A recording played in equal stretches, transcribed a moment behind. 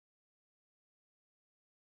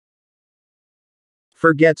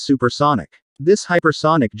Forget Supersonic. This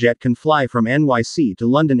hypersonic jet can fly from NYC to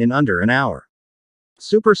London in under an hour.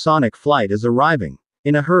 Supersonic flight is arriving.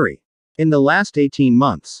 In a hurry. In the last 18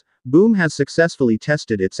 months, Boom has successfully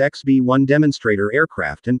tested its XB-1 demonstrator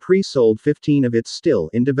aircraft and pre-sold 15 of its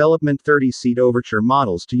still-in-development 30-seat Overture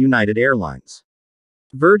models to United Airlines.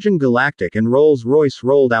 Virgin Galactic and Rolls-Royce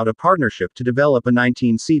rolled out a partnership to develop a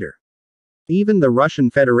 19-seater. Even the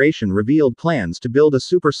Russian Federation revealed plans to build a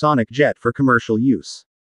supersonic jet for commercial use.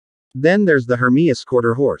 Then there's the Hermeus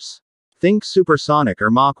Quarterhorse. Think supersonic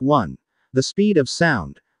or Mach 1. The speed of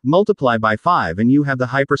sound. Multiply by 5 and you have the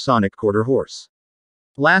hypersonic Quarterhorse.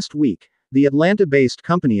 Last week, the Atlanta-based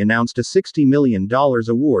company announced a $60 million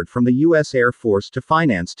award from the U.S. Air Force to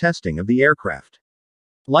finance testing of the aircraft.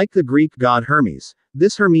 Like the Greek god Hermes,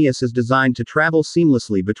 this Hermeus is designed to travel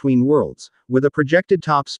seamlessly between worlds, with a projected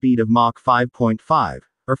top speed of Mach 5.5,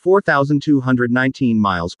 or 4,219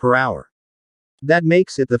 miles per hour. That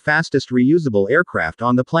makes it the fastest reusable aircraft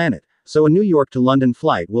on the planet, so a New York to London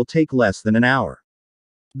flight will take less than an hour.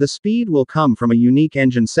 The speed will come from a unique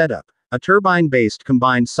engine setup, a turbine-based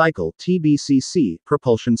combined cycle (TBCC)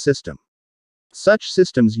 propulsion system. Such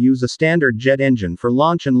systems use a standard jet engine for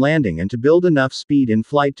launch and landing and to build enough speed in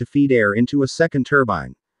flight to feed air into a second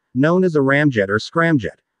turbine, known as a ramjet or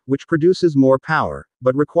scramjet, which produces more power,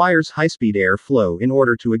 but requires high-speed air flow in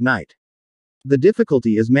order to ignite. The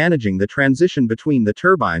difficulty is managing the transition between the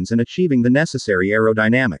turbines and achieving the necessary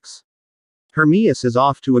aerodynamics. Hermeus is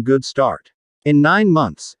off to a good start. In 9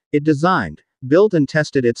 months, it designed, built and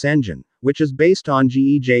tested its engine, which is based on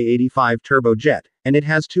GE J85 turbojet, and it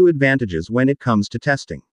has 2 advantages when it comes to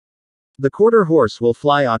testing. The Quarterhorse will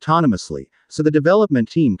fly autonomously, so the development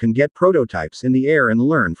team can get prototypes in the air and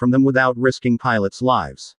learn from them without risking pilots'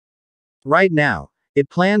 lives. Right now,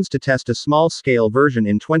 it plans to test a small-scale version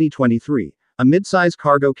in 2023, a midsize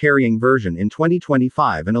cargo-carrying version in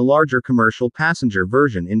 2025 and a larger commercial passenger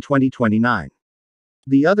version in 2029.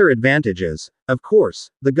 The other advantage is, of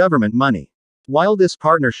course, the government money. While this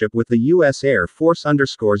partnership with the U.S. Air Force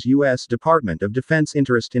underscores U.S. Department of Defense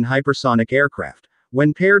interest in hypersonic aircraft,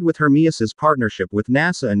 when paired with Hermeus's partnership with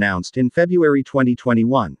NASA announced in February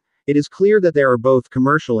 2021, it is clear that there are both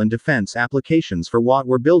commercial and defense applications for what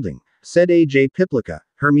we're building, said A.J. Piplica,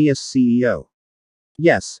 Hermeus CEO.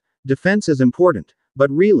 Yes, defense is important,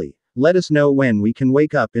 but really, let us know when we can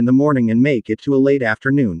wake up in the morning and make it to a late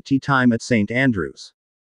afternoon tea time at St. Andrews.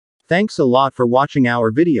 Thanks a lot for watching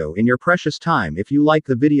our video in your precious time. If you like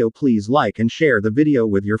the video, please like and share the video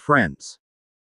with your friends.